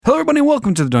everybody, and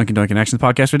welcome to the Doink Actions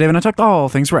podcast where Dave and I talk all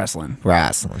things wrestling.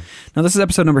 Now, this is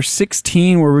episode number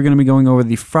 16, where we're going to be going over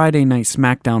the Friday Night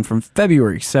Smackdown from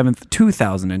February 7th,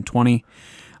 2020.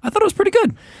 I thought it was pretty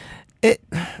good.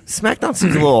 Smackdown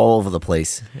seems a little all over the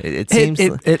place.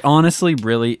 It honestly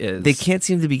really is. They can't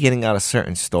seem to be getting out of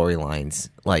certain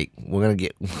storylines. Like we're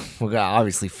gonna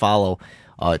obviously follow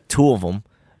two of them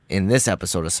in this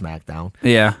episode of Smackdown.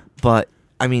 Yeah, but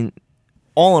I mean,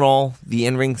 all in all, the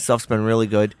in-ring stuff's been really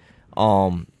good.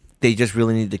 They just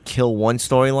really need to kill one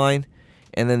storyline,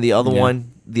 and then the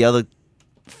other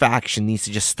faction needs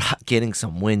to just stop getting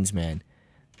some wins, man.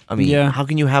 I mean, how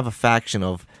can you have a faction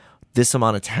of this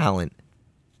amount of talent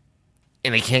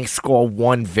and they can't score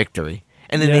one victory?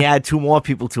 And then they add two more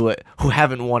people to it who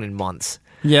haven't won in months.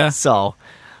 Yeah. So,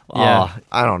 I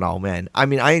don't know, man. I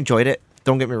mean, I enjoyed it.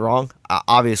 Don't get me wrong.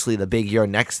 Obviously, the big Your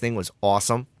Next thing was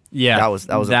awesome. Yeah,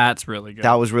 that's really good.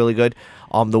 That was really good.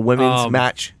 The women's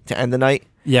match to end the night.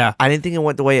 Yeah. I didn't think it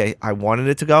went the way I wanted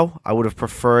it to go. I would have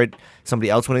preferred somebody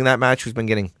else winning that match who's been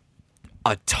getting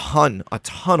a ton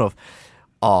of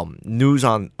news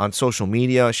on social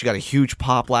media. She got a huge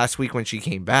pop last week when she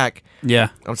came back. Yeah.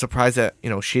 I'm surprised that,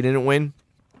 she didn't win.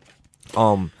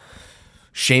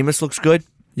 Sheamus looks good.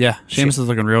 Yeah, Sheamus is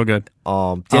looking real good.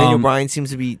 Daniel Bryan seems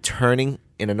to be turning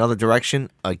in another direction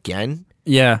again.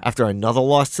 Yeah. After another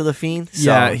loss to The Fiend.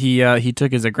 So. Yeah, he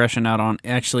took his aggression out on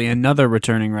actually another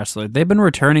returning wrestler. They've been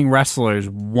returning wrestlers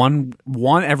one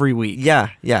every week. Yeah,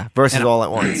 versus all at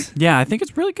once. Yeah, I think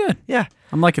it's really good. Yeah.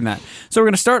 I'm liking that. So we're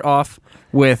going to start off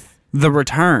with the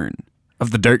return of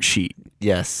the Dirt Sheet.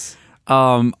 Yes.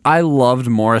 I loved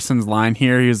Morrison's line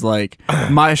here. He was like,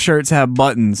 my shirts have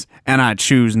buttons, and I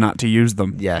choose not to use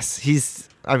them. Yes,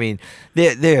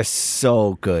 they're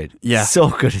so good. Yeah. So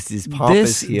good as these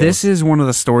pompous heels. This is one of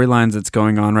the storylines that's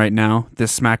going on right now,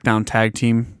 this SmackDown tag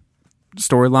team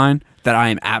storyline, that I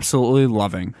am absolutely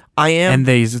loving. I am. And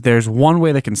there's one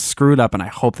way they can screw it up, and I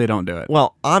hope they don't do it.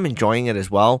 Well, I'm enjoying it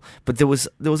as well, but there was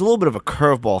a little bit of a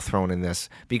curveball thrown in this,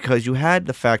 because you had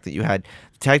the fact that you had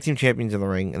tag team champions in the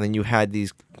ring, and then you had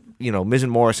these, Miz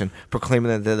and Morrison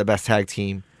proclaiming that they're the best tag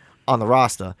team on the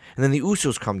roster, and then the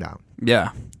Usos come down.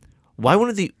 Yeah. Why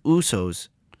wouldn't the Usos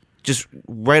just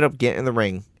right up get in the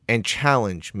ring and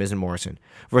challenge Miz and Morrison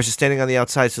versus standing on the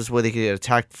outside so this way they could get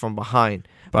attacked from behind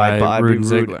by Rude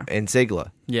and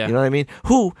Ziggler? Yeah. You know what I mean?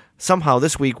 Who somehow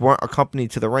this week weren't accompanied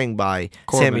to the ring by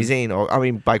Sami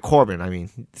Zayn by Corbin.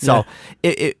 So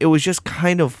it was just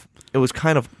kind of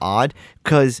odd,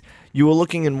 because you were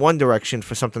looking in one direction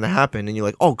for something to happen, and you're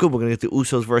like, oh, good, we're going to get the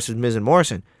Usos versus Miz and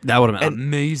Morrison. That would have been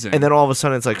amazing. And then all of a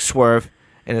sudden it's like swerve,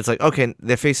 and it's like, okay,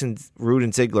 they're facing Rude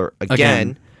and Ziggler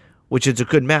again. Which is a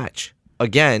good match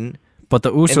again. But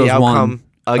the Usos won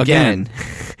again.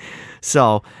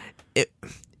 So,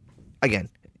 again,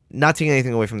 not taking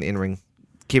anything away from the in-ring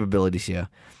capabilities here.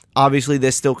 Obviously,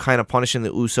 they're still kind of punishing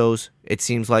the Usos, it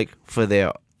seems like, for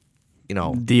their,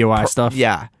 DUI stuff.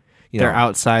 Yeah. They're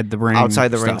outside the ring.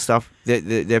 Ring stuff.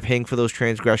 They're paying for those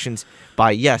transgressions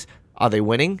by, yes. Are they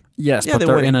winning? Yes, but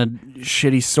they're in a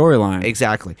shitty storyline.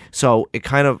 Exactly. So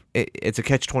it's a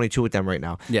catch-22 with them right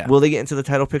now. Yeah. Will they get into the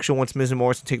title picture once Miz and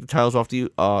Morrison take the titles off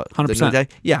the 100%. The New Day?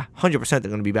 Yeah, 100% they're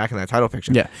going to be back in that title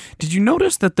picture. Yeah. Did you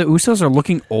notice that the Usos are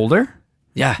looking older?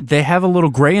 Yeah. They have a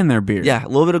little gray in their beard. Yeah, a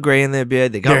little bit of gray in their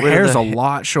beard. Their hair's a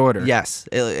lot shorter. Yes.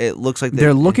 It looks like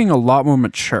they're looking a lot more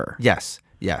mature. Yes.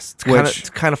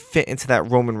 To kind of fit into that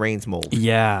Roman Reigns mold.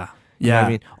 Yeah. You know what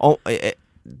I mean?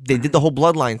 They did the whole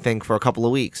bloodline thing for a couple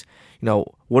of weeks.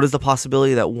 What is the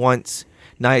possibility that once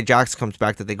Nia Jax comes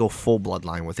back that they go full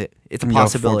bloodline with it? It's a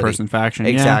possibility. 4-person faction.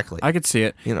 Exactly. Yeah, I could see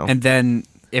it. And then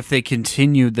if they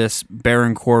continue this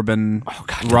Baron Corbin,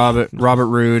 Robert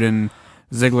Roode, and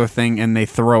Ziggler thing, and they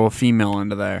throw a female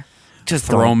into there, just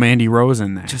throw Mandy Rose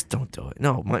in there. Just don't do it.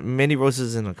 No, Mandy Rose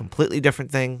is in a completely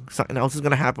different thing. Something else is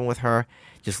going to happen with her.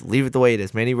 Just leave it the way it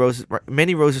is. Mandy Rose's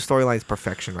storyline is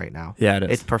perfection right now. Yeah, it is.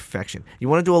 It's perfection. You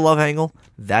want to do a love angle?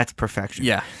 That's perfection.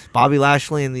 Yeah. Bobby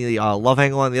Lashley and the love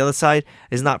angle on the other side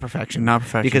is not perfection. Not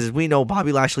perfection. Because as we know,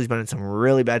 Bobby Lashley's been in some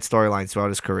really bad storylines throughout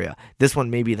his career. This one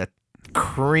may be the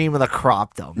cream of the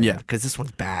crop, though. Man, because this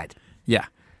one's bad. Yeah.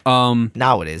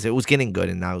 Now it is. It was getting good,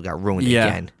 and now it got ruined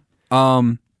again.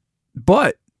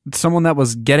 But someone that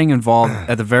was getting involved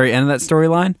at the very end of that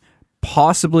storyline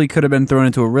possibly could have been thrown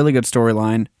into a really good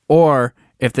storyline, or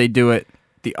if they do it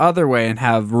the other way and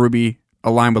have Ruby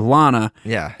align with Lana,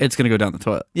 it's going to go down the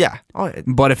toilet. Yeah.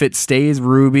 But if it stays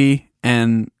Ruby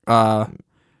and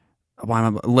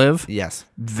Liv, yes,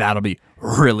 that'll be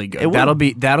really good.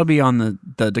 That'll be on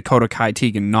the Dakota Kai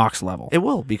Tegan Knox level. It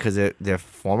will, because they're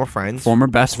former friends, former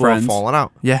best friends, falling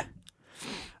out. Yeah.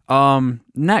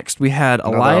 Next we had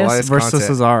Another Elias versus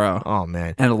content. Cesaro. Oh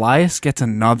man, And Elias gets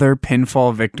another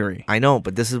pinfall victory. I know,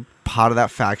 but this is part of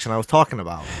that faction I was talking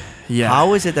about. Yeah.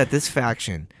 How is it that this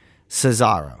faction,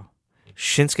 Cesaro,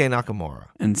 Shinsuke Nakamura,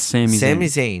 And Sami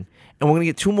Zayn, and we're gonna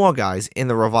get two more guys in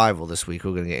the revival this week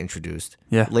who are gonna get introduced.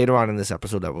 Yeah. Later on in this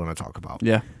episode that we're gonna talk about.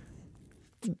 Yeah.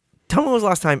 Tell me when was the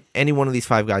last time any one of these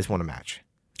five guys won a match?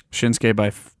 Shinsuke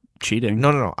by cheating.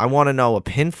 No. I want to know a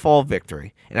pinfall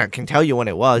victory, and I can tell you when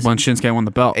it was. When Shinsuke won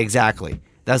the belt. Exactly.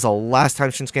 That's the last time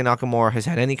Shinsuke Nakamura has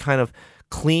had any kind of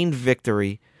clean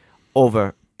victory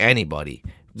over anybody.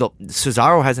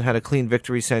 Cesaro hasn't had a clean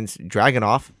victory since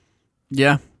Dragunov.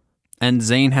 Yeah. And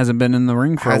Zayn hasn't been in the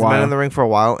ring for a while. Hasn't been in the ring for a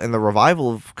while. And the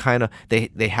revival of kind of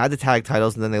they had the tag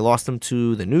titles, and then they lost them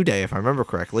to the New Day, if I remember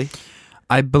correctly.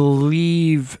 I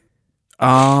believe.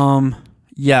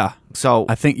 Yeah. So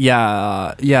I think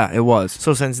it was.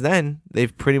 So since then,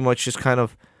 they've pretty much just kind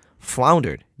of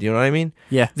floundered. Do you know what I mean?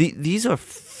 Yeah. These are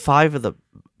five of the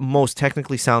most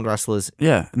technically sound wrestlers.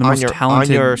 Yeah, and the on most your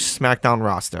talented on your SmackDown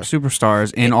roster.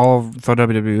 superstars in all of the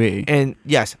WWE. And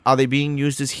yes, are they being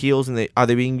used as heels? And are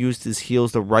they being used as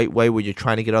heels the right way, where you're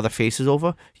trying to get other faces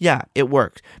over? Yeah, it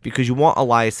works because you want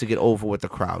Elias to get over with the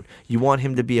crowd. You want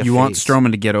him to be a. You face. want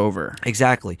Strowman to get over.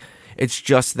 Exactly. It's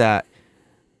just that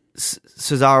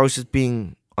Cesaro's just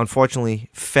being unfortunately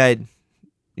fed,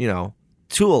 to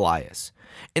Elias.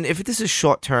 And if this is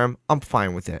short term, I'm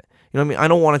fine with it. You know what I mean? I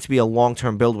don't want it to be a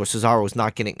long-term build where Cesaro is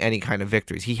not getting any kind of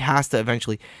victories. He has to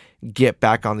eventually get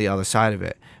back on the other side of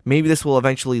it. Maybe this will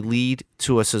eventually lead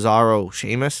to a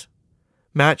Cesaro-Sheamus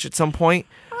match at some point.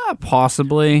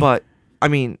 Possibly. But, I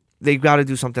mean, they've got to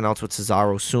do something else with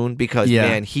Cesaro soon because,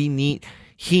 man, he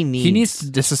needs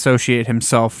to disassociate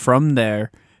himself from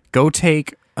there, go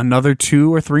take another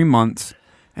 2 or 3 months,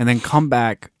 and then come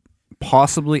back,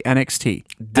 possibly NXT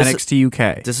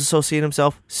UK. Disassociate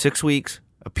himself, 6 weeks.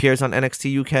 Appears on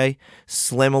NXT UK,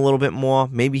 slim a little bit more.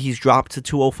 Maybe he's dropped to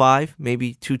 205,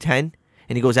 maybe 210,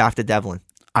 and he goes after Devlin.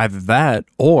 Either that,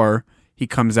 or he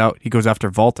goes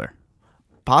after Walter.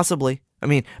 Possibly. I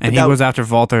mean, and he goes after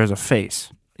Walter as a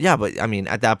face. Yeah, but I mean,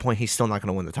 at that point, he's still not going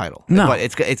to win the title. No, but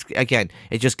it's again,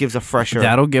 it just gives a fresher.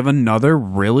 That'll give another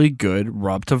really good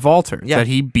rub to Walter. Yeah. That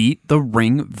he beat the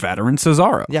ring veteran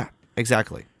Cesaro. Yeah,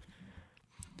 exactly.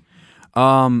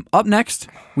 Up next,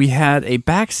 we had a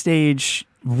backstage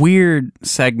weird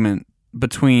segment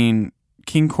between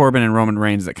King Corbin and Roman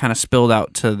Reigns that kind of spilled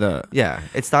out to the... Yeah,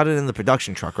 it started in the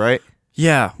production truck, right?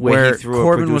 Yeah, where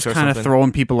Corbin was kind of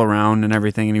throwing people around and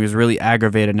everything, and he was really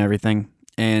aggravated and everything.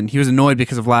 And he was annoyed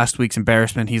because of last week's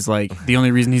embarrassment. He's like, the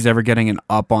only reason he's ever getting an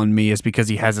up on me is because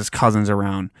he has his cousins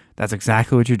around. That's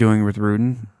exactly what you're doing with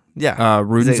Rudin. Yeah.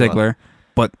 Rudin Ziggler.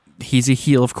 But he's a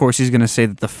heel. Of course, he's going to say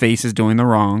that the face is doing the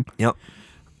wrong. Yep.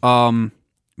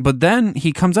 But then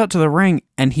he comes out to the ring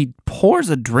and he pours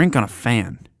a drink on a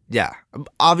fan. Yeah.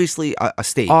 Obviously a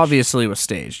stage. Obviously it was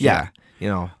staged. Yeah.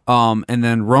 And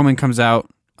then Roman comes out,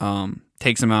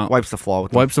 takes him out. Wipes the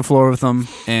floor with him.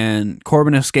 And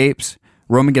Corbin escapes.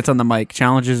 Roman gets on the mic,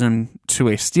 challenges him to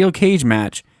a steel cage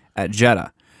match at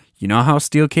Jeddah. You know how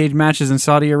steel cage matches in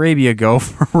Saudi Arabia go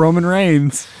for Roman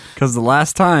Reigns? Because the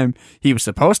last time he was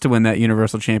supposed to win that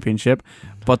Universal Championship,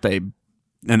 but they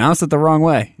announced it the wrong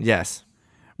way. Yes.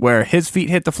 Where his feet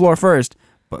hit the floor first,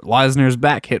 but Lesnar's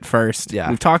back hit first. Yeah.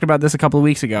 We've talked about this a couple of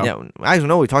weeks ago. Yeah, I don't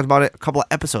know. We talked about it a couple of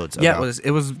episodes ago. Yeah,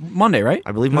 it was Monday, right?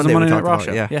 I believe it was Monday a Monday we Night talked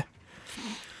Raw about show. it, Yeah.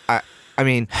 I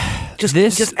mean, just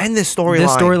end this storyline.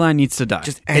 This storyline needs to die.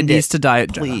 Just end it needs to die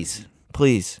at Jeddah.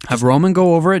 Please. Have Roman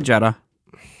go over at Jeddah.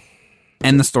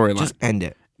 End the storyline. Just end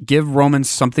it. Give Roman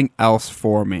something else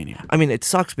for Mania. I mean, it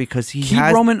sucks because Keep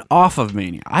Roman off of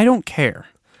Mania. I don't care.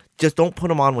 Just don't put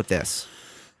him on with this.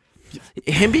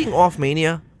 Him being off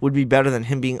Mania would be better than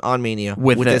him being on Mania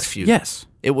with this feud. Yes.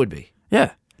 It would be.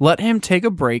 Yeah. Let him take a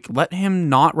break. Let him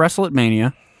not wrestle at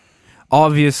Mania.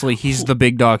 Obviously, he's the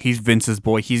big dog. He's Vince's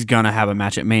boy. He's going to have a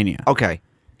match at Mania. Okay.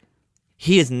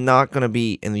 He is not going to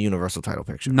be in the Universal title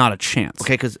picture. Not a chance.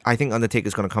 Okay, because I think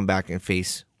Undertaker's going to come back and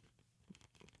face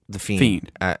the Fiend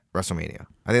at WrestleMania.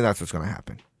 I think that's what's going to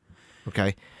happen.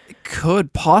 Okay? It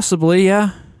could possibly,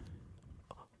 yeah.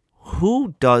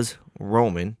 Who does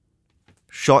Roman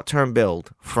short-term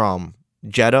build from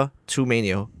Jeddah to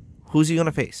Mania? Who's he going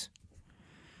to face?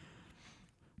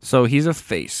 So he's a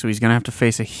face, so he's going to have to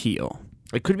face a heel.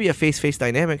 It could be a face-face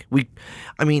dynamic.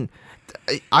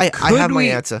 I have my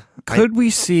answer. Could we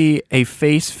see a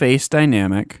face-face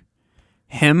dynamic,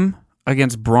 him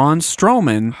against Braun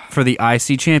Strowman for the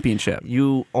IC Championship?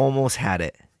 You almost had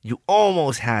it.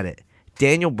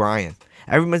 Daniel Bryan.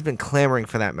 Everyone's been clamoring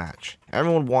for that match.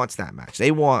 Everyone wants that match. They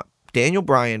want Daniel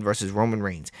Bryan versus Roman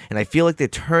Reigns. And I feel like they're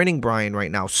turning Bryan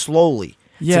right now slowly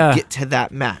to get to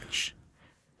that match.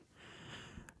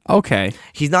 Okay.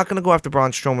 He's not going to go after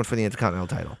Braun Strowman for the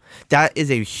Intercontinental title. That is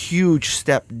a huge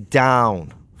step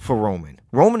down for Roman.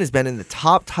 Roman has been in the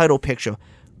top title picture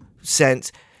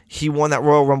since he won that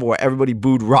Royal Rumble where everybody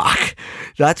booed Rock.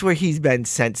 That's where he's been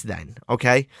since then,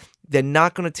 okay? They're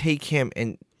not going to take him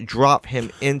and drop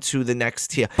him into the next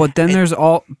tier. But then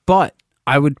but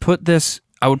I would put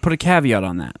a caveat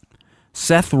on that.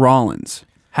 Seth Rollins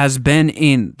has been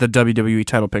in the WWE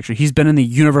title picture. He's been in the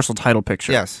Universal title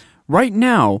picture. Yes. Right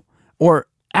now, or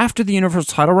after the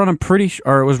Universal title run, I'm pretty sure,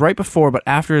 or it was right before, but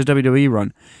after his WWE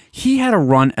run, he had a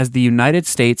run as the United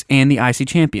States and the IC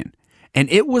champion. And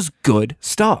it was good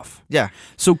stuff. Yeah.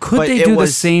 So could they do the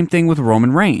same thing with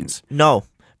Roman Reigns? No,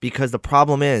 because the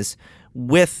problem is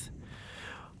with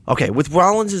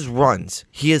Rollins' runs,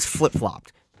 he has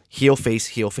flip-flopped. Heel, face,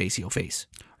 heel, face, heel, face.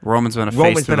 Roman's been a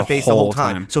face the whole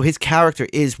time. So his character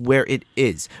is where it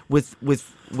is. With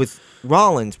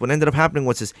Rollins, what ended up happening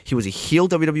was he was a heel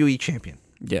WWE champion.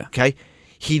 Yeah. Okay?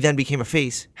 He then became a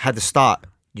face, had to stop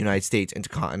United States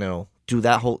Intercontinental, do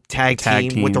that whole tag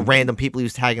team with the random people he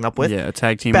was tagging up with. Yeah, a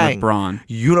tag team Bang, with Braun.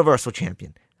 Universal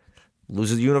champion.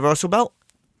 Loses the Universal belt.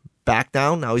 Back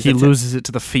down. Now he loses it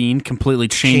to the Fiend, completely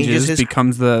changes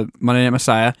becomes the Monday Night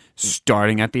Messiah,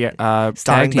 starting at the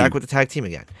tag team. Back with the tag team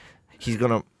again. He's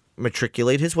going to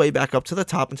matriculate his way back up to the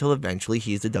top until eventually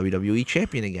he's the WWE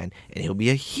champion again, and he'll be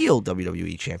a heel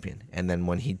WWE champion. And then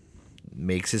when he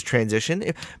makes his transition,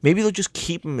 maybe they'll just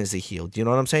keep him as a heel. Do you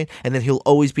know what I'm saying? And then he'll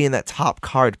always be in that top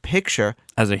card picture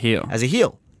as a heel.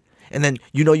 And then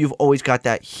you've always got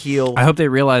that heel. I hope they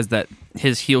realize that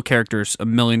his heel character is a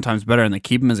million times better, and they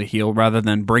keep him as a heel rather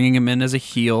than bringing him in as a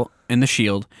heel in the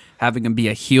Shield, having him be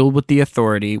a heel with the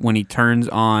Authority when he turns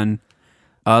on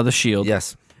the Shield.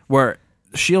 Yes. Where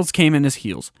Shields came in as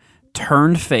heels,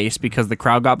 turned face because the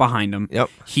crowd got behind him. Yep.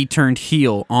 He turned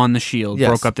heel on the Shield,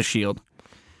 broke up the Shield.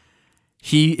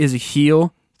 He is a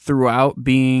heel throughout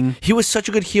being... He was such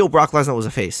a good heel, Brock Lesnar was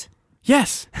a face.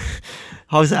 Yes.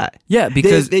 How's that? Yeah,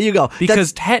 because... There you go.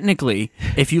 Because technically,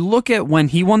 if you look at when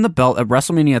he won the belt at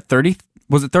WrestleMania 30...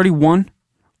 Was it 31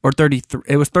 or 33?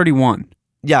 It was 31.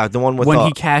 Yeah, the one with... When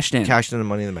he cashed in. Cashed in the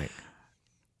Money in the Bank.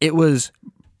 It was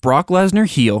Brock Lesnar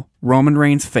heel, Roman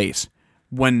Reigns face.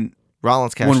 When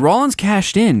Rollins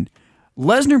cashed in,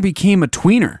 Lesnar became a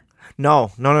tweener.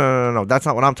 No. That's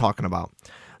not what I'm talking about.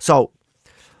 So...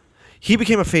 He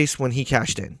became a face when he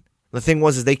cashed in. The thing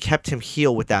was, they kept him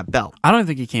heel with that belt. I don't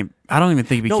even think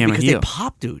he became a heel. They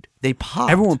popped, dude. They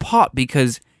popped. Everyone popped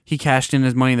because he cashed in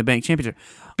his Money in the Bank championship.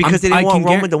 Because they didn't want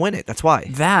Roman to win it. That's why.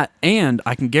 That, and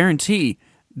I can guarantee,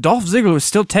 Dolph Ziggler was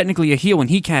still technically a heel when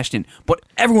he cashed in, but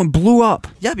everyone blew up.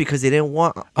 Yeah, because they didn't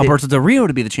want Alberto Del Rio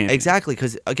to be the champion. Exactly,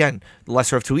 because, again, the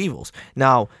lesser of two evils.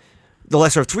 Now, the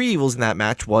lesser of three evils in that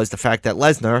match was the fact that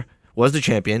Lesnar was the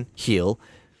champion, heel.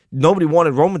 Nobody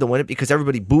wanted Roman to win it because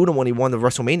everybody booed him when he won the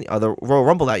the Royal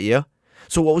Rumble that year.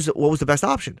 So what was the best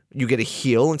option? You get a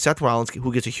heel in Seth Rollins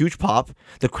who gets a huge pop.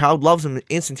 The crowd loves him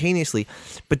instantaneously,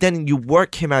 but then you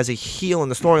work him as a heel in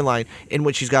the storyline in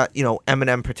which he's got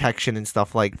Eminem protection and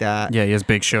stuff like that. Yeah, he has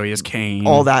Big Show, he has Kane,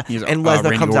 all that, and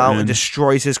Lesnar comes out and Orton.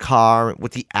 destroys his car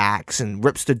with the axe and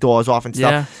rips the doors off and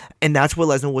stuff. Yeah. And that's where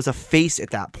Lesnar was a face at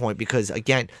that point because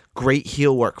again, great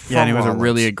heel work from and he was Rollins. a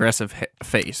really aggressive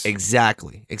face.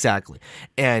 Exactly,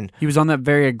 and he was on that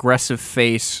very aggressive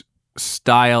face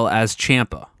style as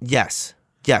Ciampa. Yes,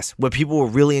 where people were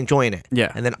really enjoying it.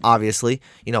 Yeah. And then obviously,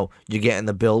 you're getting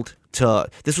the build to...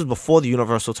 This was before the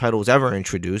Universal title was ever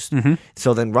introduced. Mm-hmm.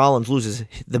 So then Rollins loses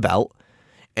the belt.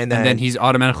 And then he's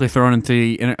automatically thrown into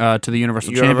the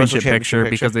Universal Championship picture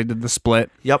because they did the split.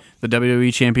 Yep. The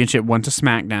WWE Championship went to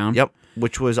SmackDown. Yep.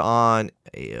 Which was on...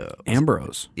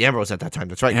 Ambrose. Ambrose at that time.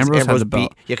 That's right. Ambrose had the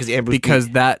belt. Because Ambrose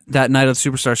that night of the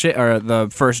Superstar or the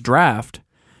first draft...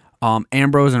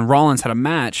 Ambrose and Rollins had a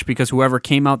match because whoever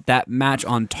came out that match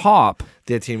on top,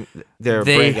 they had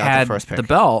the first pick. The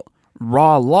belt.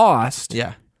 Raw lost.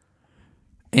 Yeah.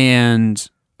 And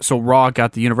so Raw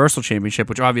got the Universal Championship,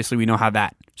 which obviously we know how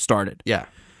that started. Yeah.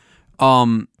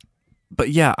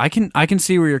 But yeah, I can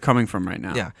see where you're coming from right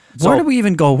now. Yeah. Where did we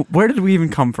even go? Where did we even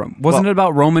come from? Wasn't it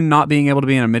about Roman not being able to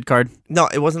be in a mid-card? No,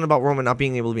 it wasn't about Roman not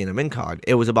being able to be in a mid-card.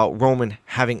 It was about Roman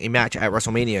having a match at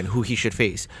WrestleMania and who he should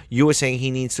face. You were saying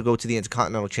he needs to go to the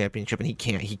Intercontinental Championship, and he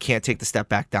can't. He can't take the step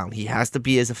back down. He has to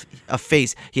be as a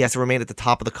face. He has to remain at the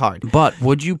top of the card. But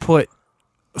would you put...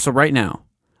 So right now,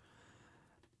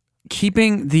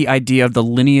 keeping the idea of the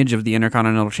lineage of the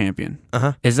Intercontinental Champion,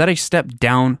 is that a step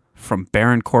down from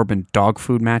Baron Corbin dog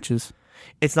food matches?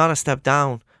 It's not a step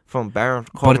down from Baron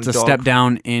Corbin. But it's a step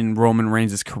down in Roman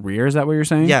Reigns' career. Is that what you're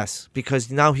saying? Yes, because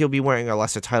now he'll be wearing a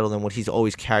lesser title than what he's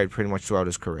always carried pretty much throughout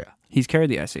his career. He's carried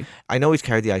the IC. I know he's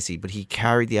carried the IC, but he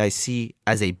carried the IC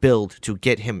as a build to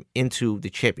get him into the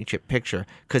championship picture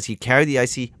because he carried the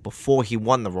IC before he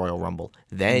won the Royal Rumble.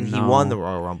 Then he won the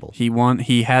Royal Rumble.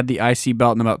 He had the IC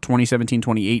belt in about 2017,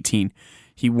 2018.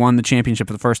 He won the championship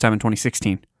for the first time in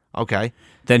 2016. Okay.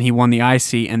 Then he won the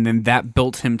IC, and then that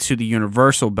built him to the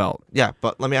Universal belt. Yeah,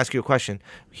 but let me ask you a question.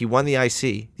 He won the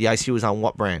IC. The IC was on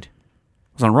what brand?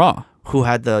 It was on Raw. Who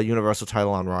had the Universal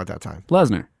title on Raw at that time?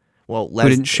 Lesnar. Well, Who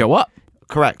didn't show up.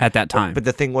 Correct. At that time. But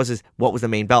the thing was, what was the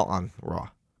main belt on Raw?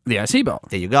 The IC belt.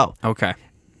 There you go. Okay.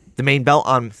 The main belt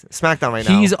on SmackDown right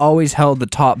now. He's always held the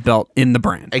top belt in the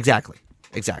brand. Exactly.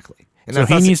 And So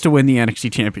he needs to win the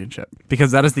NXT Championship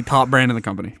because that is the top brand in the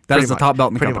company. That is the top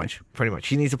belt in the company. Pretty much.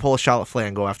 He needs to pull a Charlotte Flair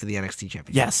and go after the NXT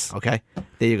Championship. Yes. Okay?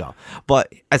 There you go.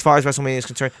 But as far as WrestleMania is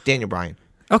concerned, Daniel Bryan.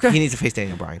 Okay. He needs to face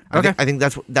Daniel Bryan. Okay. I think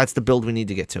that's the build we need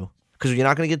to get to. Because you're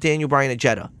not going to get Daniel Bryan at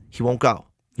Jeddah. He won't go.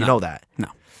 You know that. No.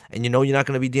 And you know you're not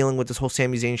going to be dealing with this whole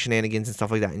Sami Zayn shenanigans and stuff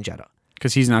like that in Jeddah.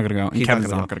 Because he's not going to go. And Kevin's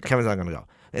not going to go. Kevin's not going to go.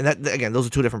 And that, again, those are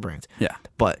two different brands. Yeah.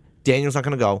 But Daniel's not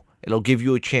going to go. It'll give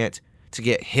you a chance to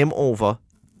get him over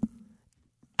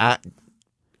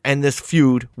end this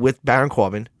feud with Baron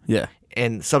Corbin. Yeah.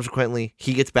 And subsequently,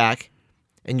 he gets back,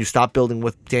 and you stop building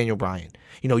with Daniel Bryan.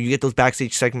 You know, you get those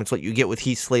backstage segments like you get with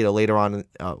Heath Slater later on.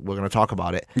 We're going to talk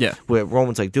about it. Yeah. Where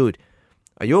Roman's like, dude,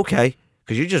 are you okay?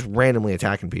 Because you're just randomly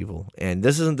attacking people. And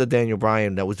this isn't the Daniel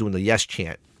Bryan that was doing the yes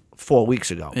chant 4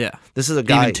 weeks ago. Yeah. This is a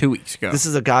guy. Even 2 weeks ago. This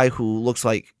is a guy who looks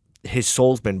like his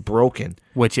soul's been broken.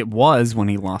 Which it was when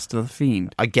he lost to The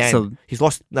Fiend. Again. So, he's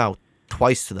lost now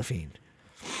twice to The Fiend.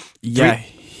 Yeah.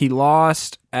 He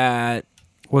lost at,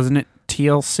 wasn't it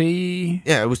TLC?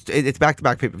 Yeah, it's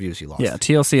back-to-back pay-per-views he lost. Yeah,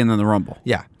 TLC and then the Rumble.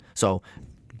 Yeah. So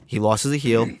he lost as a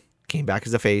heel, came back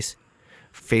as a face,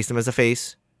 faced him as a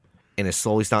face, and is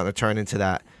slowly starting to turn into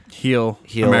that Heel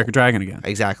American Dragon again.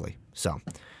 Exactly. So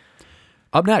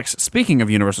up next, speaking of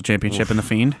Universal Championship and The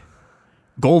Fiend,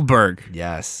 Goldberg.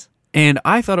 Yes. And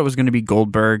I thought it was going to be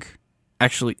Goldberg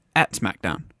actually at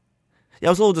SmackDown. Yeah,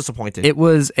 I was a little disappointed. It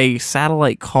was a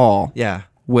satellite call. Yeah.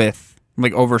 With,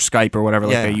 like, over Skype or whatever,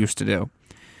 like they used to do.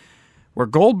 Where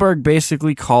Goldberg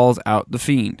basically calls out The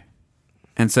Fiend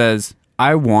and says,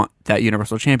 I want that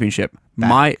Universal Championship.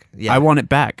 I want it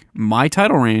back. My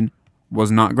title reign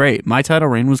was not great. My title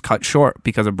reign was cut short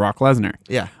because of Brock Lesnar.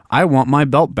 Yeah. I want my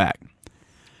belt back.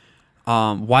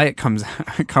 Wyatt comes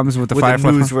with the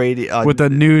Firefly news radio, with the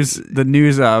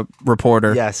news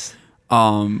reporter. Yes.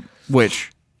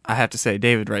 Which I have to say,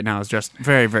 David right now is dressed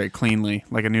very, very cleanly,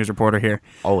 like a news reporter here.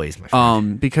 Always, my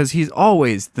friend. Because he's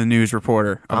always the news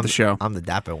reporter of the show. I'm the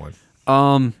dapper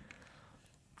one.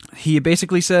 He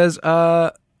basically says,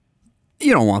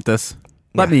 you don't want this.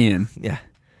 Let me in. Yeah.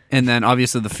 And then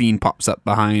obviously the Fiend pops up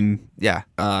behind Yeah.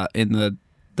 In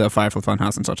the Firefly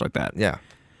Funhouse and such like that. Yeah.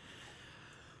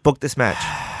 Book this match.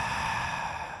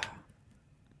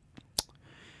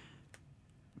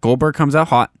 Goldberg comes out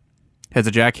hot, has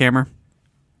a jackhammer.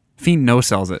 Fiend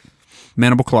no-sells it.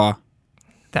 Mandible Claw.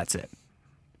 That's it.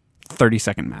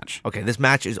 30-second match. Okay, this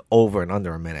match is over in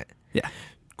under a minute. Yeah.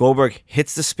 Goldberg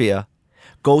hits the spear,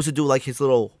 goes to do like his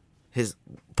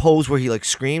pose where he like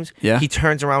screams. Yeah. He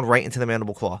turns around right into the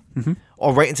Mandible Claw. Mm-hmm.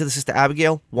 Or right into the Sister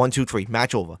Abigail. 1, 2, 3.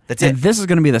 Match over. That's And it. this is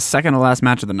going to be the second to last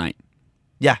match of the night.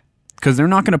 Yeah. Because they're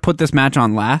not going to put this match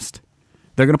on last.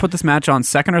 They're going to put this match on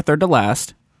second or third to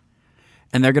last.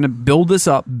 And they're going to build this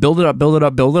up, build it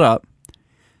up.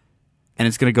 And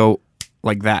it's going to go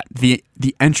like that. The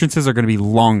entrances are going to be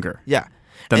longer than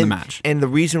the match. And the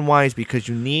reason why is because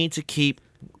you need to keep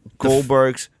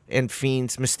Goldberg's and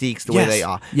Fiend's mystiques the way they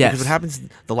are. Yes. Because what happens,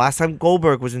 the last time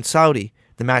Goldberg was in Saudi,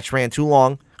 the match ran too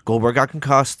long, Goldberg got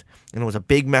concussed, and it was a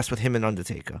big mess with him and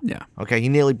Undertaker. Yeah. Okay, he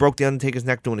nearly broke the Undertaker's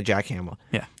neck doing a jackhammer.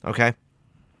 Yeah. Okay?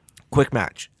 Quick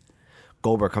match.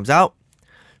 Goldberg comes out,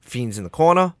 Fiend's in the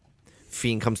corner,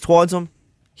 Fiend comes towards him,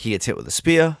 he gets hit with a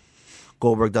spear,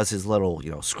 Goldberg does his little,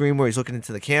 scream where he's looking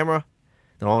into the camera.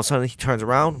 Then all of a sudden he turns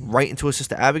around, right into his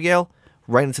Sister Abigail,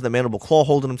 right into the Mandible Claw,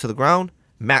 holding him to the ground.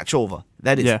 Match over.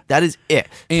 That is it.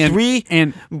 And WWE.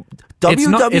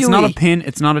 It's not a pin.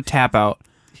 It's not a tap out.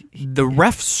 The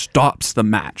ref stops the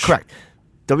match. Correct.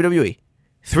 WWE.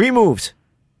 3 moves.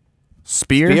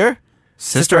 Spear,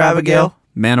 Sister Abigail,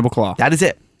 Mandible Claw. That is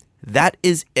it.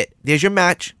 There's your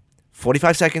match.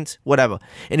 45 seconds, whatever.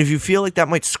 And if you feel like that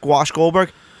might squash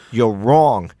Goldberg, you're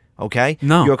wrong, okay?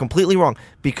 No. You're completely wrong.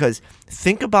 Because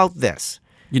think about this.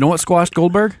 You know what squashed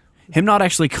Goldberg? Him not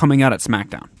actually coming out at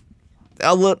SmackDown.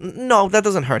 No, that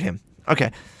doesn't hurt him.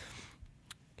 Okay.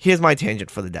 here's my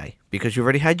tangent for the day because you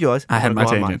already had yours. I had my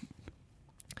tangent.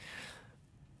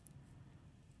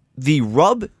 The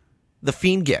rub the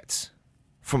Fiend gets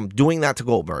from doing that to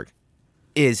Goldberg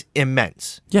is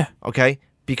immense. Yeah. Okay?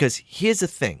 Because here's the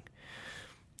thing.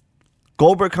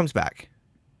 Goldberg comes back.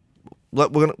 We're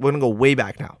gonna go way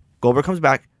back now. Goldberg comes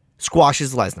back,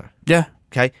 squashes Lesnar. Yeah.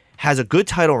 Okay? Has a good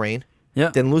title reign. Yeah.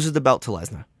 Then loses the belt to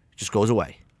Lesnar. Just goes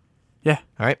away. Yeah.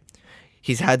 All right?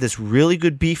 He's had this really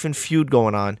good beef and feud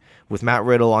going on with Matt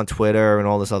Riddle on Twitter and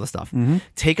all this other stuff. Mm-hmm.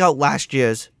 Take out last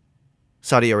year's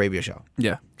Saudi Arabia show.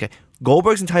 Yeah. Okay.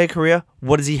 Goldberg's entire career,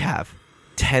 what does he have?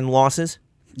 10 losses?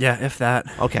 Yeah, if that.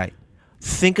 Okay.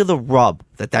 Think of the rub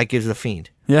that gives the Fiend.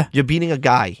 Yeah. You're beating a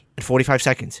guy in 45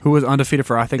 seconds. Who was undefeated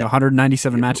for, I think,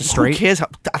 197 matches straight. Who cares?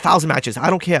 1,000 matches. I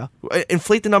don't care.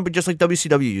 Inflate the number just like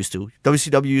WCW used to.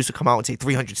 WCW used to come out and say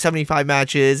 375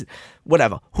 matches,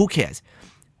 whatever. Who cares?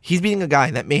 He's beating a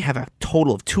guy that may have a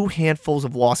total of 2 handfuls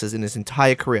of losses in his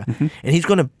entire career. Mm-hmm. And he's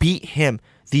going to beat him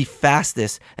the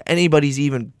fastest anybody's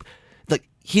even... Like,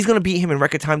 he's going to beat him in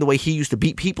record time the way he used to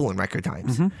beat people in record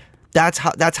times. Mm-hmm. That's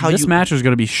how this match was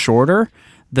going to be shorter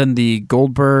than the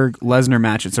Goldberg-Lesnar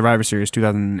match at Survivor Series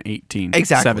 2018.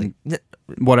 Exactly.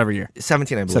 Whatever year.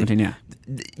 17, I believe. 17, yeah.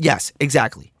 Yes,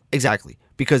 exactly.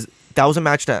 Because that was a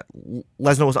match that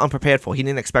Lesnar was unprepared for. He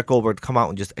didn't expect Goldberg to come out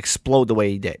and just explode the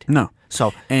way he did. No.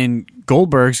 And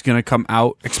Goldberg's going to come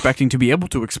out expecting to be able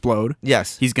to explode.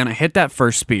 Yes. He's going to hit that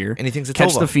first spear. And he thinks it's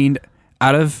catch over. the Fiend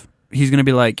out of... He's going to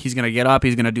be like... He's going to get up.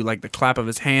 He's going to do like the clap of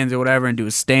his hands or whatever and do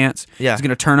his stance. Yeah. He's going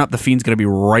to turn up. The Fiend's going to be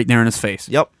right there in his face.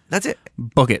 Yep. That's it.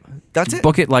 Book it. That's it.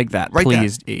 Book it like that, right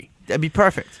please, there. E. That'd be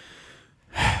perfect.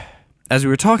 As we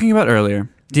were talking about earlier,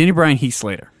 Danny Bryan, Heath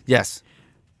Slater. Yes.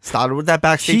 Started with that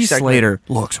backstage Heath segment. Slater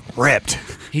looks ripped.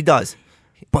 He does.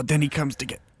 But then he comes to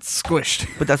get squished.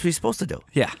 But that's what he's supposed to do.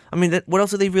 Yeah. I mean, what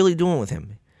else are they really doing with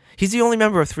him? He's the only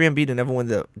member of 3MB to never win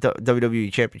the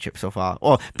WWE Championship so far,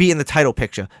 or be in the title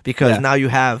picture, because now you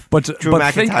have Drew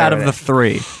McIntyre. Think out of the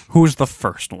 3, who's the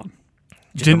first one?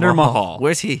 Jinder Mahal.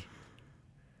 Where's he?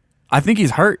 I think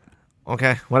he's hurt.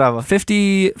 Okay, whatever.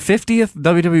 50th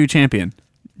WWE champion,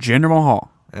 Jinder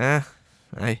Mahal.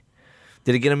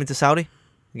 Did it get him into Saudi?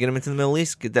 Get him into the Middle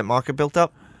East? Get that market built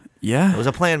up? Yeah. It was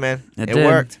a plan, man. It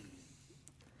worked.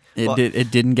 It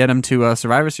didn't get him to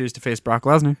Survivor Series to face Brock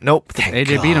Lesnar. Nope. Thank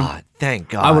AJ God. beat him. Thank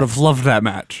God. I would have loved that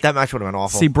match. That match would have been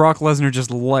awful. See Brock Lesnar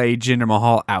just lay Jinder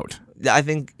Mahal out. I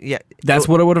think, yeah. That's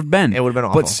what it would have been. It would have been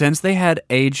awful. But since they had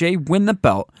AJ win the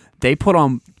belt, they put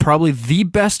on probably the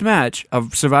best match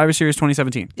of Survivor Series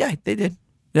 2017. Yeah, they did.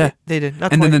 Yeah. They did.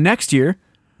 And then the next year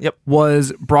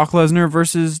was Brock Lesnar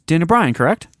versus Daniel Bryan,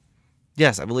 correct?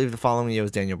 Yes, I believe the following year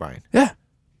was Daniel Bryan. Yeah.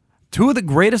 2 of the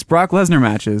greatest Brock Lesnar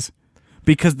matches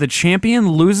because the champion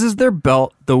loses their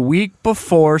belt the week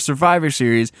before Survivor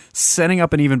Series, setting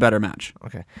up an even better match.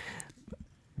 Okay.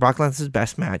 Brock Lesnar's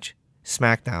best match,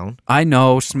 Smackdown. I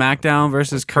know, Smackdown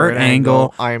versus Kurt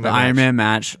Angle, Iron Man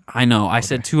match. I know. I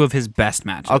said 2 of his best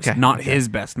matches. Okay. Not his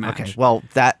best match. Okay. Well,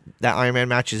 that Iron Man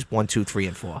match is 1, 2, 3,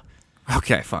 and 4.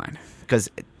 Okay, fine. Because,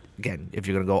 again, if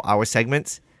you're going to go hour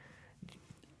segments...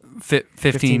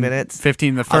 15 minutes.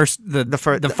 15.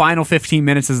 The final 15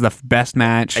 minutes is the best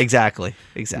match. Exactly.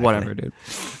 Whatever, dude.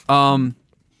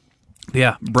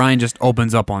 Yeah, Bryan just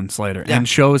opens up on Slater and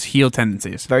shows heel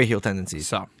tendencies. Very heel tendencies.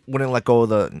 So wouldn't let go of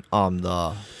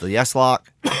the yes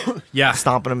lock. Yeah,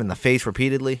 stomping him in the face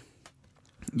repeatedly.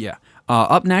 Yeah.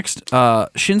 Up next,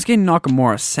 Shinsuke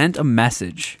Nakamura sent a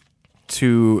message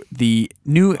to the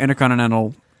new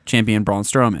Intercontinental Champion Braun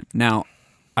Strowman. Now,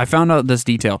 I found out this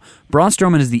detail. Braun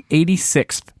Strowman is the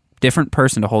 86th different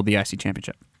person to hold the IC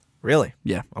Championship. Really?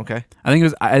 Yeah. Okay. I think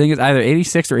it's either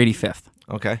 86th or 85th.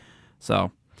 Okay.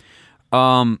 So,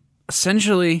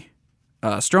 essentially,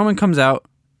 Strowman comes out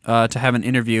to have an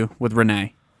interview with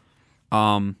Renee,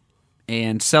 and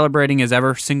celebrating his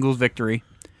ever singles victory,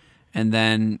 and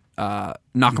then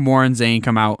Nakamura and Zayn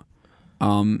come out,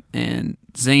 and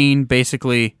Zayn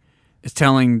basically is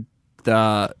telling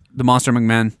the Monster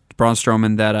McMahon, Braun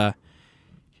Strowman, that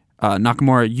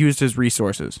Nakamura used his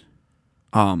resources.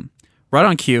 Right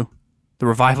on cue, the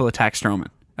Revival attack Strowman.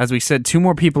 As we said, 2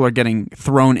 more people are getting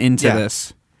thrown into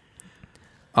this.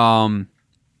 Attack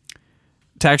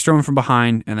Strowman from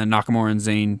behind, and then Nakamura and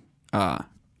Zayn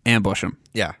ambush him.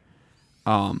 Yeah.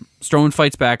 Strowman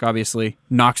fights back, obviously,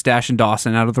 knocks Dash and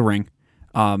Dawson out of the ring,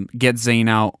 gets Zayn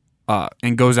out,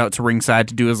 and goes out to ringside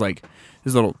to do his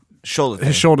little shoulder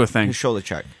thing. His shoulder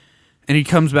check. And he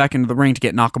comes back into the ring to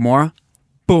get Nakamura.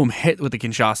 Boom, hit with the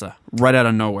Kinshasa right out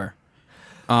of nowhere.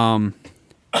 And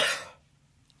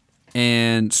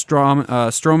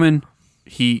Strowman,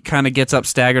 he kind of gets up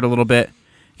staggered a little bit,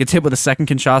 gets hit with a second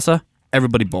Kinshasa,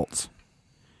 everybody bolts.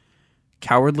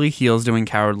 Cowardly heels doing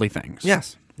cowardly things.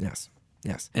 Yes.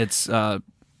 It's not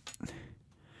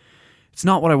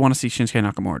what I want to see Shinsuke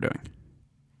Nakamura doing.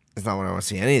 It's not what I want to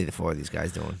see any of the four of these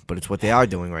guys doing, but it's what they are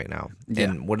doing right now. Yeah.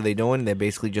 And what are they doing? They're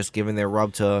basically just giving their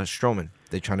rub to Strowman.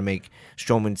 They're trying to make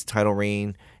Strowman's title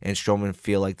reign and Strowman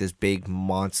feel like this big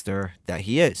monster that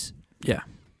he is. Yeah.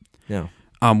 Yeah.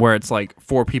 Where it's like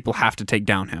 4 people have to take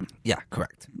down him. Yeah,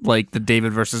 correct. Like the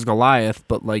David versus Goliath,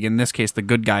 but like in this case, the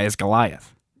good guy is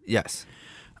Goliath. Yes.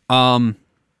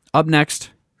 Up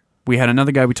next, we had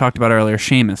another guy we talked about earlier,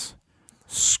 Sheamus.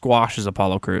 Squashes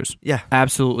Apollo Crews. Yeah.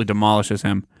 Absolutely demolishes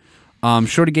him.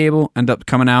 Shorty Gable end up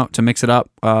coming out to mix it up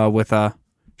with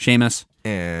Sheamus.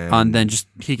 And then just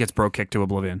he gets bro kicked to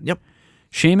oblivion. Yep.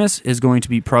 Sheamus is going to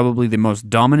be probably the most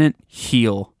dominant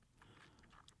heel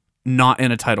not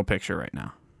in a title picture right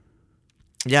now.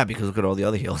 Yeah, because look at all the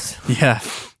other heels. Yeah.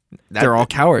 They're all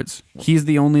cowards. He's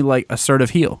the only like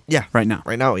assertive heel. Yeah. Right now.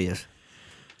 Right now he is.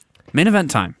 Main event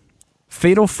time.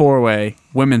 Fatal 4-way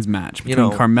women's match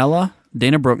between Carmella,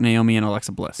 Dana Brooke, Naomi, and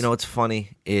Alexa Bliss. You know what's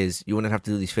funny is you wouldn't have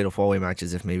to do these fatal 4-way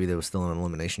matches if maybe they were still in an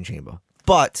elimination chamber.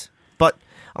 But I'm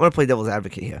going to play devil's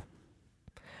advocate here.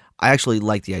 I actually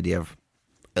like the idea of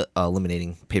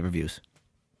eliminating pay-per-views.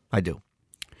 I do.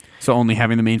 So only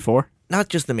having the main 4? Not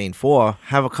just the main 4,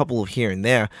 have a couple of here and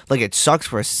there. Like, it sucks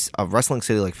for a wrestling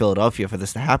city like Philadelphia for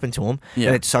this to happen to them. Yeah.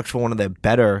 And it sucks for one of their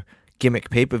better gimmick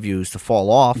pay-per-views to fall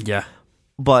off. Yeah.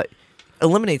 But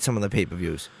eliminate some of the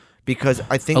pay-per-views. Because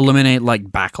I think... Eliminate, like,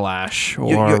 Backlash or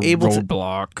you're able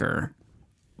Roadblock or...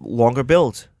 longer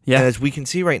builds. Yeah. And as we can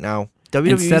see right now,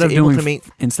 WWE is able to make...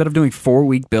 Instead of doing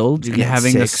 4-week builds and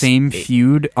having the same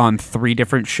feud on 3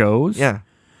 different shows... Yeah.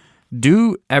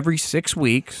 Do every 6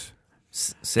 weeks...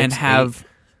 and have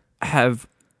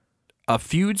a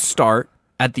feud start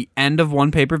at the end of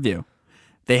one pay-per-view.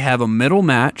 They have a middle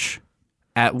match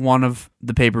at one of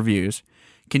the pay-per-views.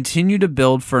 Continue to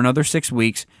build for another 6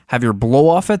 weeks. Have your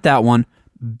blow-off at that one.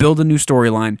 Build a new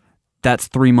storyline. That's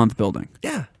 3-month building.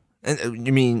 Yeah. And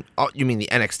you mean the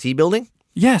NXT building?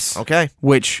 Yes. Okay.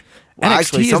 Which Well, NXT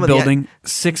actually, is some of the- building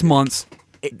 6 months,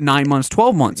 9 months,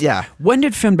 12 months. Yeah. When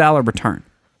did Finn Balor return?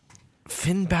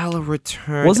 Finn Balor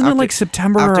returned. Wasn't it like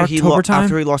September or October time?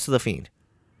 After he lost to The Fiend.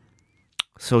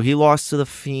 So he lost to The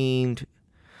Fiend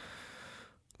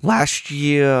last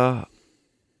year.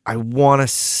 I want to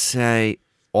say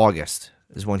August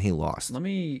is when he lost. Let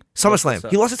me... SummerSlam.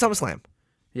 He lost at SummerSlam.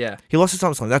 Yeah. He lost at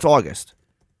SummerSlam. That's August.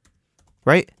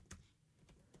 Right?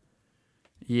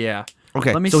 Yeah.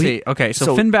 Okay. Let me see.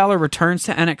 So Finn Balor returns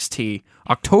to NXT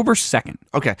October 2nd.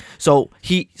 Okay. So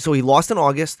he lost in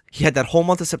August. He had that whole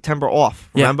month of September off,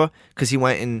 remember? Because he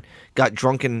went and got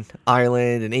drunk in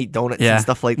Ireland and ate donuts and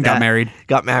stuff like that.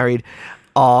 Got married.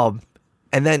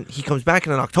 And then he comes back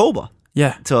in October.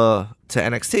 Yeah. To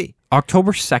NXT.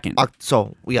 October 2nd.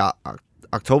 So we got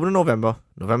October to November,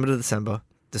 November to December,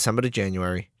 December to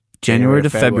January. January to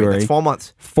February. That's 4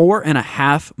 months.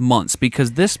 4.5 months,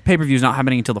 because this pay-per-view is not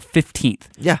happening until the 15th.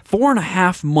 Yeah.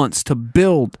 4.5 months to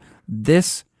build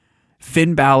this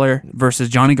Finn Balor versus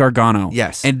Johnny Gargano.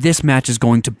 Yes. And this match is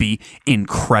going to be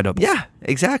incredible. Yeah,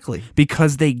 exactly.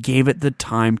 Because they gave it the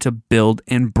time to build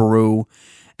and brew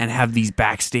and have these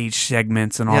backstage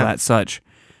segments and all that such.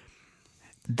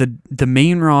 The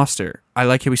main roster, I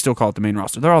like how we still call it the main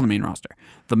roster. They're all the main roster.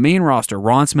 The main roster,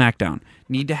 Raw and SmackDown,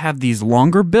 need to have these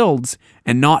longer builds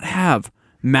and not have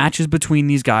matches between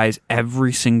these guys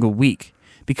every single week.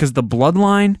 Because the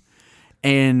Bloodline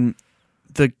and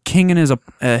the King and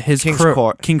his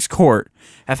King's Court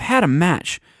have had a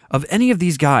match of any of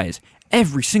these guys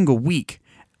every single week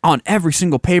on every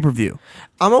single pay-per-view.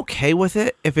 I'm okay with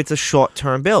it if it's a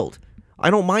short-term build. I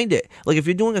don't mind it. Like, if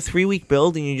you're doing a 3-week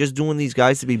build and you're just doing these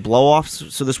guys to be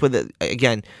blow-offs, so this way that,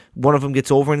 again, one of them gets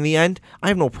over in the end, I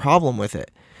have no problem with it.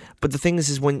 But the thing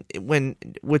is when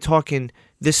we're talking,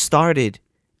 this started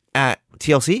at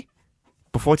TLC?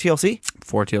 Before TLC?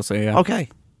 Before TLC, yeah. Okay.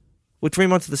 With 3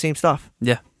 months of the same stuff.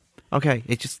 Yeah. Okay.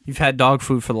 It just... You've had dog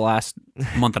food for the last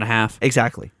month and a half.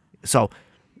 Exactly. So,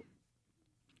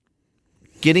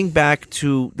 getting back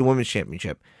to the Women's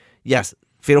Championship. Yes,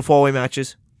 Fatal 4-Way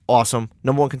matches. Awesome.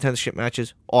 Number 1 contendership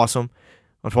matches. Awesome.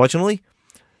 Unfortunately,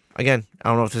 again, I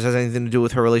don't know if this has anything to do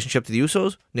with her relationship to the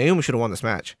Usos. Naomi should have won this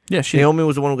match. Yeah, Naomi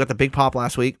was the one who got the big pop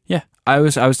last week. Yeah. I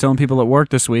was telling people at work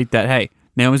this week that, hey,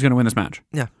 Naomi's going to win this match.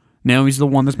 Yeah. Naomi's the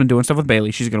one that's been doing stuff with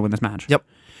Bayley. She's going to win this match. Yep.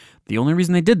 The only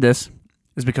reason they did this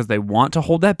is because they want to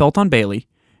hold that belt on Bayley.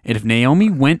 And if Naomi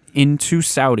went into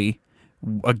Saudi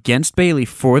against Bayley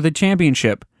for the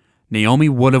championship, Naomi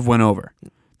would have went over.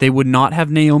 They would not have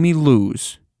Naomi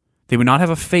lose. They would not have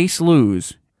a face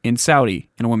lose in Saudi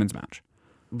in a women's match.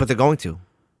 But they're going to.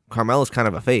 Carmella's kind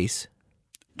of a face.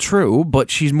 True,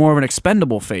 but she's more of an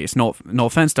expendable face. No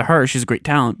offense to her, she's a great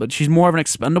talent, but she's more of an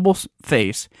expendable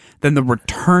face than the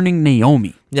returning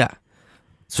Naomi. Yeah.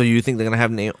 So you think they're going to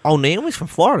have Naomi? Oh, Naomi's from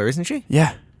Florida, isn't she?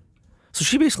 Yeah. So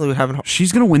she basically would have...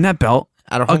 She's going to win that belt.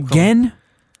 At a again.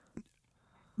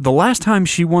 The last time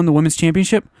she won the women's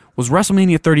championship was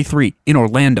WrestleMania 33 in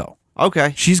Orlando.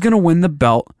 Okay. She's going to win the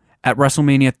belt at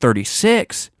WrestleMania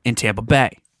 36 in Tampa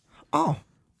Bay. Oh.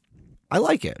 I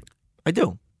like it. I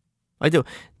do.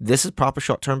 This is proper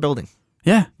short-term building.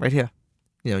 Yeah. Right here.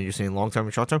 You know, you're saying long-term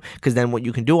and short-term. Because then what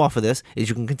you can do off of this is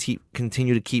you can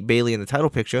continue to keep Bayley in the title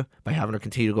picture by having her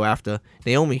continue to go after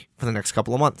Naomi for the next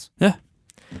couple of months. Yeah.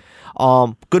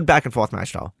 Good back-and-forth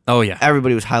match, though. Oh, yeah.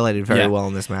 Everybody was highlighted very well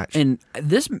in this match. And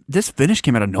this finish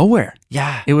came out of nowhere.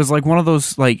 Yeah. It was like one of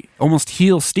those, like, almost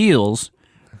heel steals,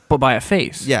 but by a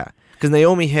face. Yeah. Because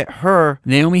Naomi hit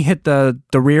the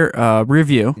rear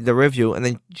view. The rear view, and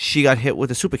then she got hit with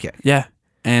a super kick. Yeah.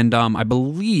 And I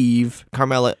believe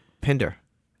Carmella pinned her.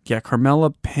 Yeah,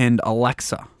 Carmella pinned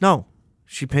Alexa. No.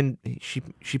 She pinned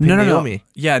Naomi. No.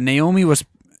 Yeah, Naomi was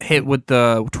hit with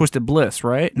the Twisted Bliss,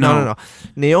 right? No.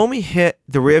 Naomi hit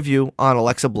the rear view on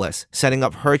Alexa Bliss, setting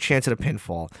up her chance at a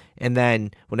pinfall. And then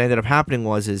what ended up happening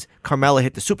is Carmella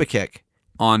hit the super kick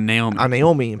on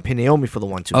Naomi and pinned Naomi for the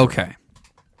 1-2. Okay.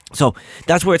 So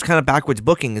that's where it's kind of backwards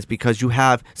booking, is because you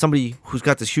have somebody who's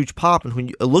got this huge pop,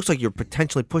 and it looks like you're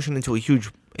potentially pushing into a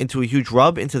huge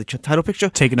rub into the title picture.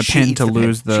 Taking a pin to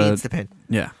lose the... She eats the pin.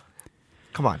 Yeah.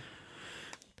 Come on.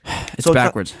 It's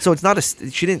backwards. It's not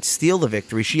she didn't steal the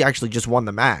victory. She actually just won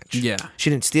the match. Yeah.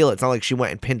 She didn't steal it. It's not like she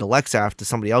went and pinned Alexa after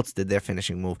somebody else did their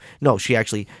finishing move. No,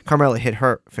 Carmella hit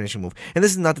her finishing move. And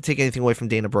this is not to take anything away from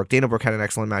Dana Brooke. Dana Brooke had an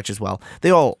excellent match as well.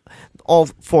 They all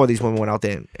four of these women went out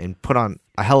there and put on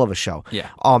a hell of a show. Yeah.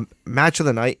 Match of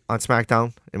the night on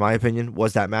SmackDown, in my opinion,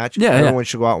 was that match. Yeah. Everyone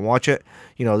should go out and watch it.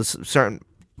 You know,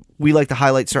 we like to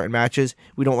highlight certain matches.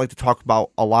 We don't like to talk about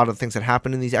a lot of the things that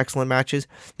happen in these excellent matches.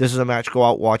 This is a match. Go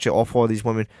out, watch it. All four of these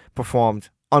women performed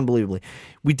unbelievably.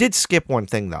 We did skip one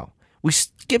thing, though. We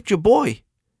skipped your boy.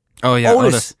 Oh, yeah.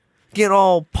 Otis getting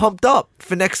all pumped up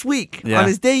for next week on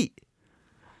his date.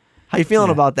 How you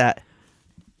feeling about that?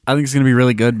 I think it's going to be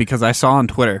really good because I saw on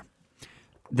Twitter,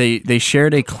 they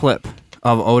shared a clip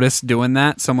of Otis doing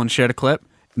that. Someone shared a clip.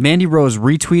 Mandy Rose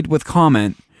retweeted with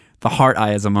comment the heart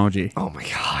eyes emoji. Oh my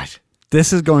God.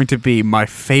 This is going to be my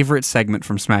favorite segment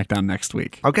from SmackDown next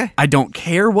week. Okay. I don't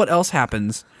care what else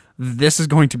happens. This is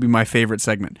going to be my favorite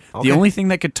segment. Okay. The only thing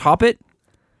that could top it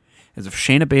is if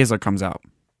Shayna Baszler comes out.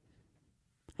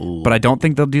 Ooh. But I don't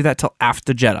think they'll do that till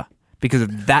after Jeddah, because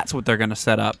that's what they're going to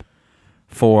set up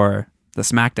for the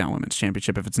SmackDown Women's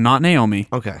Championship. If it's not Naomi.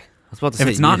 Okay. I was about to say, if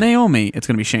it's not Naomi, it's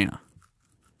going to be Shayna.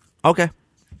 Okay.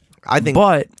 I think.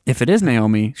 But if it is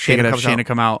Naomi, they could have Shayna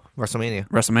come out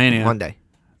WrestleMania Monday,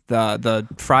 the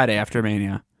Friday after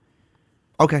Mania.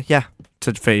 Okay, yeah.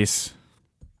 To face.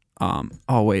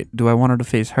 Oh wait, do I want her to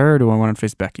face her? Or do I want her to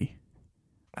face Becky?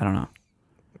 I don't know.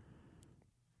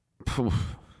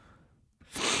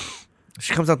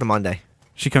 She comes out the Monday.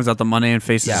 She comes out the Monday and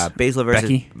faces Baszler versus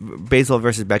Becky. Baszler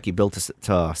versus Becky built to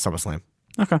SummerSlam.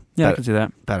 Okay, yeah, I can see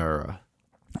that. Better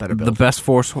build. The best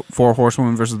four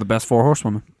horsewomen versus the best four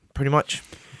horsewomen. Pretty much.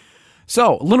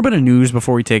 So, a little bit of news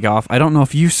before we take off. I don't know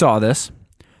if you saw this,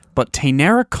 but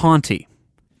Taynara Conti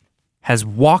has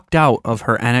walked out of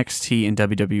her NXT and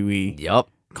WWE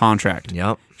contract.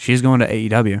 Yep. She's going to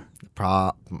AEW.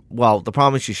 The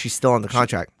problem is she's still on the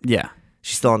contract.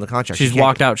 She's still on the contract. She's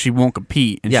walked out. She won't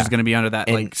compete, and she's going to be under that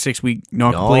 6-week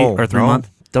complete or 3 month.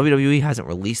 WWE hasn't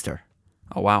released her.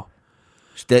 Oh, wow.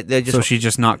 They're just, so she's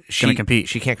just not going to compete.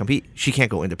 She can't compete. She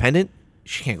can't go independent.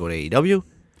 She can't go to AEW.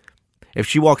 If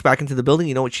she walks back into the building,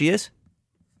 you know what she is?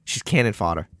 She's cannon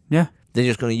fodder. Yeah. They're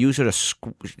just going to use her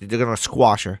they're going to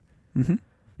squash her. Mm-hmm.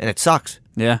 And it sucks.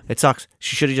 Yeah. It sucks.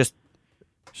 She should have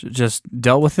just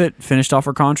dealt with it, finished off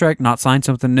her contract, not signed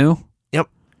something new. Yep.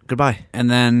 Goodbye.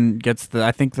 And then gets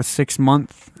the 6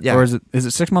 month. Yeah. Or is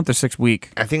it 6 month or 6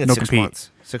 week? I think it's 6 months.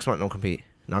 6 month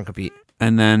non-compete.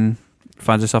 And then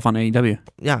finds herself on AEW.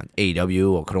 Yeah.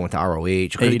 AEW, or could have went to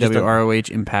ROH. AEW,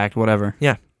 ROH, Impact, whatever.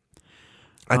 Yeah.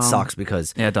 That sucks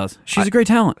because... Yeah, it does. She's a great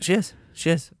talent. She is.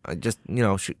 I just,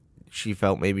 she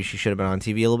felt maybe she should have been on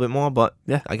TV a little bit more, but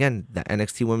again, the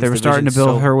NXT Women's They were starting to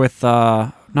build her with,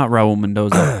 not Raul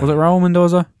Mendoza. Was it Raul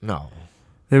Mendoza? No.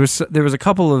 There was a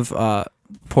couple of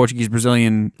Portuguese,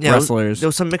 Brazilian wrestlers. There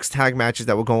was some mixed tag matches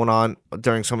that were going on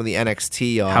during some of the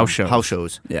NXT house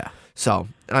shows. Yeah. So,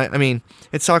 I mean,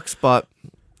 it sucks, but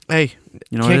hey,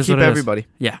 can't keep everybody.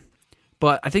 Yeah.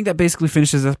 But I think that basically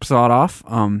finishes this episode off.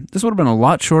 This would have been a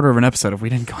lot shorter of an episode if we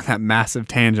didn't go on that massive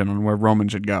tangent on where Roman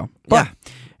should go. But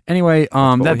anyway,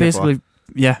 that basically,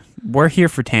 we're here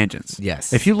for tangents.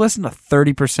 Yes. If you listen to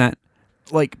 30%,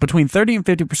 like between 30 and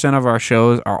 50% of our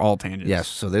shows are all tangents. Yes.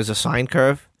 So there's a sine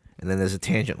curve, and then there's a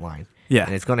tangent line. Yeah.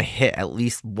 And it's going to hit at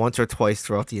least once or twice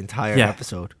throughout the entire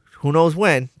episode. Who knows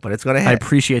when, but it's going to hit. I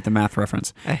appreciate the math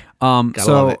reference. Hey,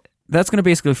 gotta love it. That's going to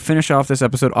basically finish off this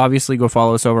episode. Obviously, go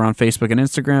follow us over on Facebook and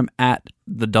Instagram at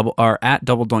Double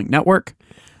Doink Network.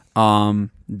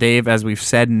 Dave, as we've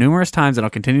said numerous times, and I'll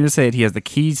continue to say it, he has the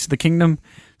keys to the kingdom.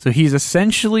 So he's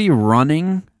essentially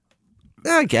running.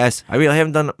 I guess. I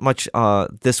haven't done much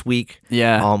this week.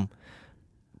 Yeah.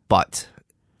 But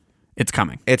it's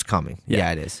coming. It's coming.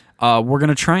 Yeah, it is. We're going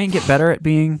to try and get better at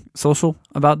being social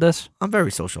about this. I'm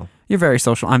very social. You're very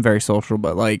social. I'm very social,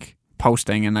 but like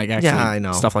posting and like actually I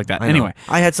know. stuff like that. I Anyway.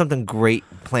 I had something great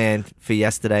planned for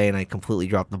yesterday, and I completely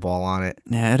dropped the ball on it.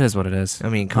 Yeah, it is what it is. I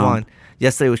mean, come on.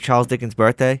 Yesterday was Charles Dickens'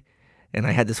 birthday, and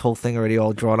I had this whole thing already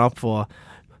all drawn up for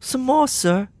some more,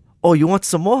 sir. Oh, you want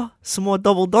some more? Some more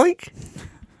double doink?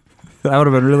 That would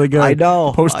have been really good. I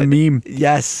know. Post a meme.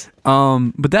 Yes.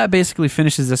 But that basically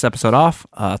finishes this episode off.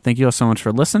 Thank you all so much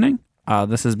for listening.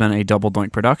 This has been a Double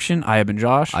Doink production. I have been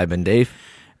Josh. I've been Dave.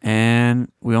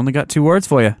 And we only got 2 words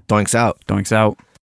for you. Doinks out. Doinks out.